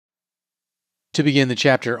To begin the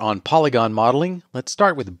chapter on polygon modeling, let's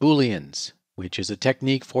start with Booleans, which is a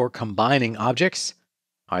technique for combining objects,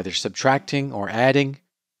 either subtracting or adding,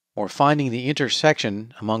 or finding the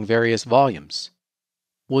intersection among various volumes.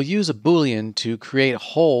 We'll use a Boolean to create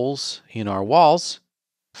holes in our walls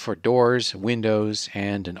for doors, windows,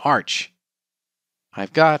 and an arch.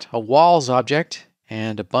 I've got a walls object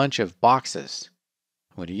and a bunch of boxes.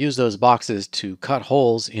 I'm going to use those boxes to cut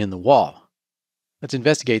holes in the wall. Let's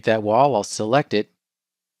investigate that wall. I'll select it,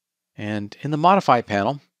 and in the Modify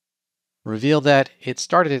panel, reveal that it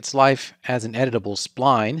started its life as an editable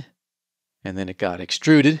spline, and then it got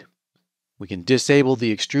extruded. We can disable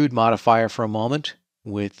the extrude modifier for a moment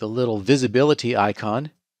with the little visibility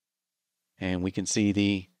icon, and we can see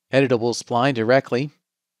the editable spline directly.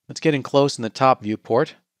 Let's get in close in the top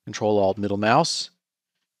viewport, Control-Alt middle mouse,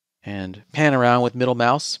 and pan around with middle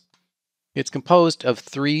mouse. It's composed of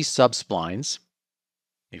 3 subsplines.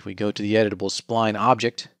 If we go to the editable spline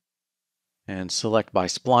object and select by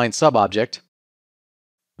spline subobject,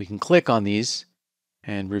 we can click on these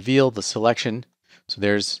and reveal the selection. So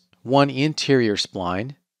there's one interior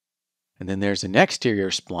spline, and then there's an exterior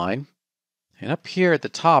spline. And up here at the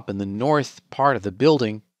top in the north part of the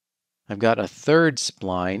building, I've got a third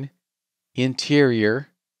spline, interior,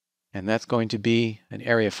 and that's going to be an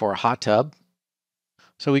area for a hot tub.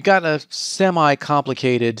 So we've got a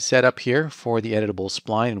semi-complicated setup here for the editable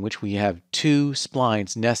spline in which we have 2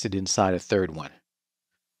 splines nested inside a third one.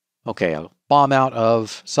 Okay, I'll bomb out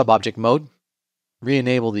of subobject mode,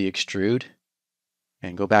 re-enable the extrude,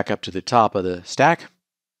 and go back up to the top of the stack.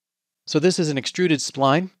 So this is an extruded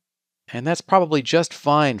spline, and that's probably just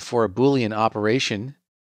fine for a Boolean operation,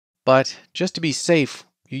 but just to be safe,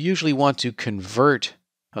 you usually want to convert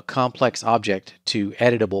a complex object to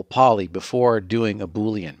editable poly before doing a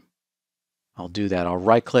Boolean. I'll do that. I'll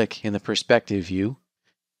right-click in the perspective view,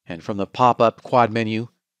 and from the pop-up quad menu,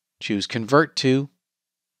 choose Convert to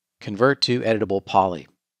Editable Poly.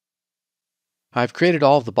 I've created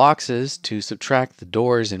all of the boxes to subtract the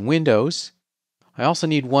doors and windows. I also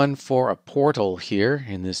need one for a portal here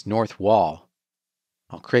in this north wall.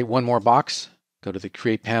 I'll create one more box, go to the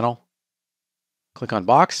Create panel, click on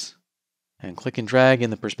Box, and click and drag in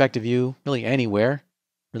the perspective view, really anywhere.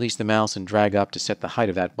 Release the mouse and drag up to set the height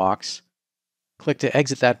of that box. Click to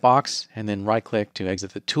exit that box, and then right-click to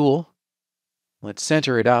exit the tool. Let's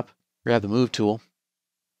center it up, grab the Move tool,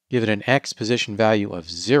 give it an X position value of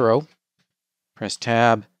 0, press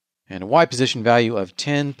Tab, and a Y position value of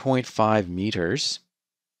 10.5 meters.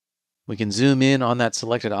 We can zoom in on that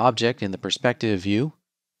selected object in the perspective view.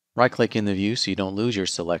 Right-click in the view so you don't lose your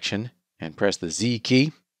selection, and press the Z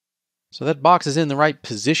key. So that box is in the right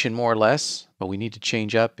position more or less, but we need to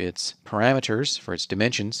change up its parameters for its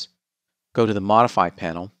dimensions. Go to the Modify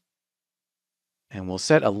panel, and we'll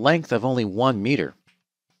set a length of only 1 meter.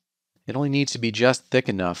 It only needs to be just thick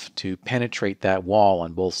enough to penetrate that wall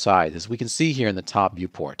on both sides, as we can see here in the top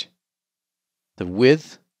viewport. The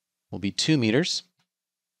width will be 2 meters,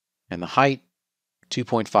 and the height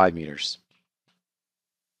 2.5 meters.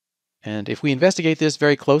 And if we investigate this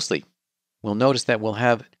very closely, we'll notice that we'll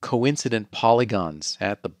have coincident polygons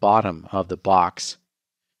at the bottom of the box.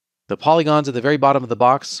 The polygons at the very bottom of the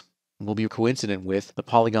box will be coincident with the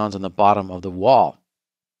polygons on the bottom of the wall.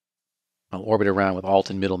 I'll orbit around with Alt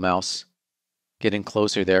and middle mouse, get in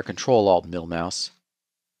closer there, Control-Alt middle mouse.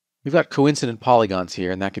 We've got coincident polygons here,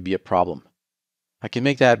 and that could be a problem. I can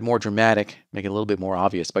make that more dramatic, make it a little bit more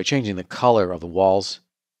obvious by changing the color of the walls.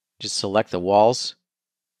 Just select the walls.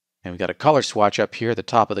 And we've got a color swatch up here at the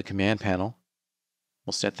top of the command panel.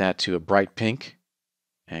 We'll set that to a bright pink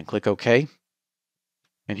and click OK.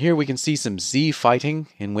 And here we can see some Z fighting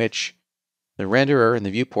in which the renderer and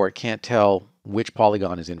the viewport can't tell which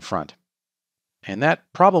polygon is in front. And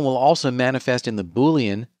that problem will also manifest in the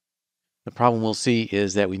Boolean. The problem we'll see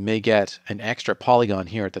is that we may get an extra polygon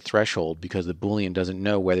here at the threshold because the Boolean doesn't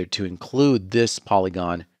know whether to include this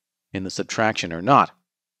polygon in the subtraction or not.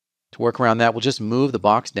 To work around that, we'll just move the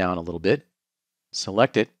box down a little bit,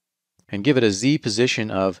 select it, and give it a Z position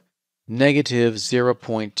of negative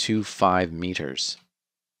 0.25 meters.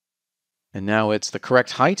 And now it's the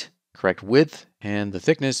correct height, correct width, and the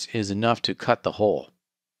thickness is enough to cut the hole.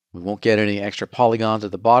 We won't get any extra polygons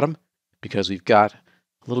at the bottom because we've got a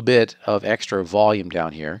little bit of extra volume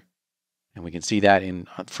down here. And we can see that in,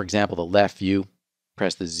 for example, the left view.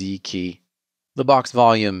 Press the Z key. The box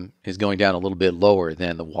volume is going down a little bit lower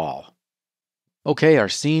than the wall. Okay, our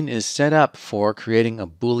scene is set up for creating a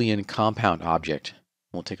Boolean compound object.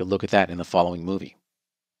 We'll take a look at that in the following movie.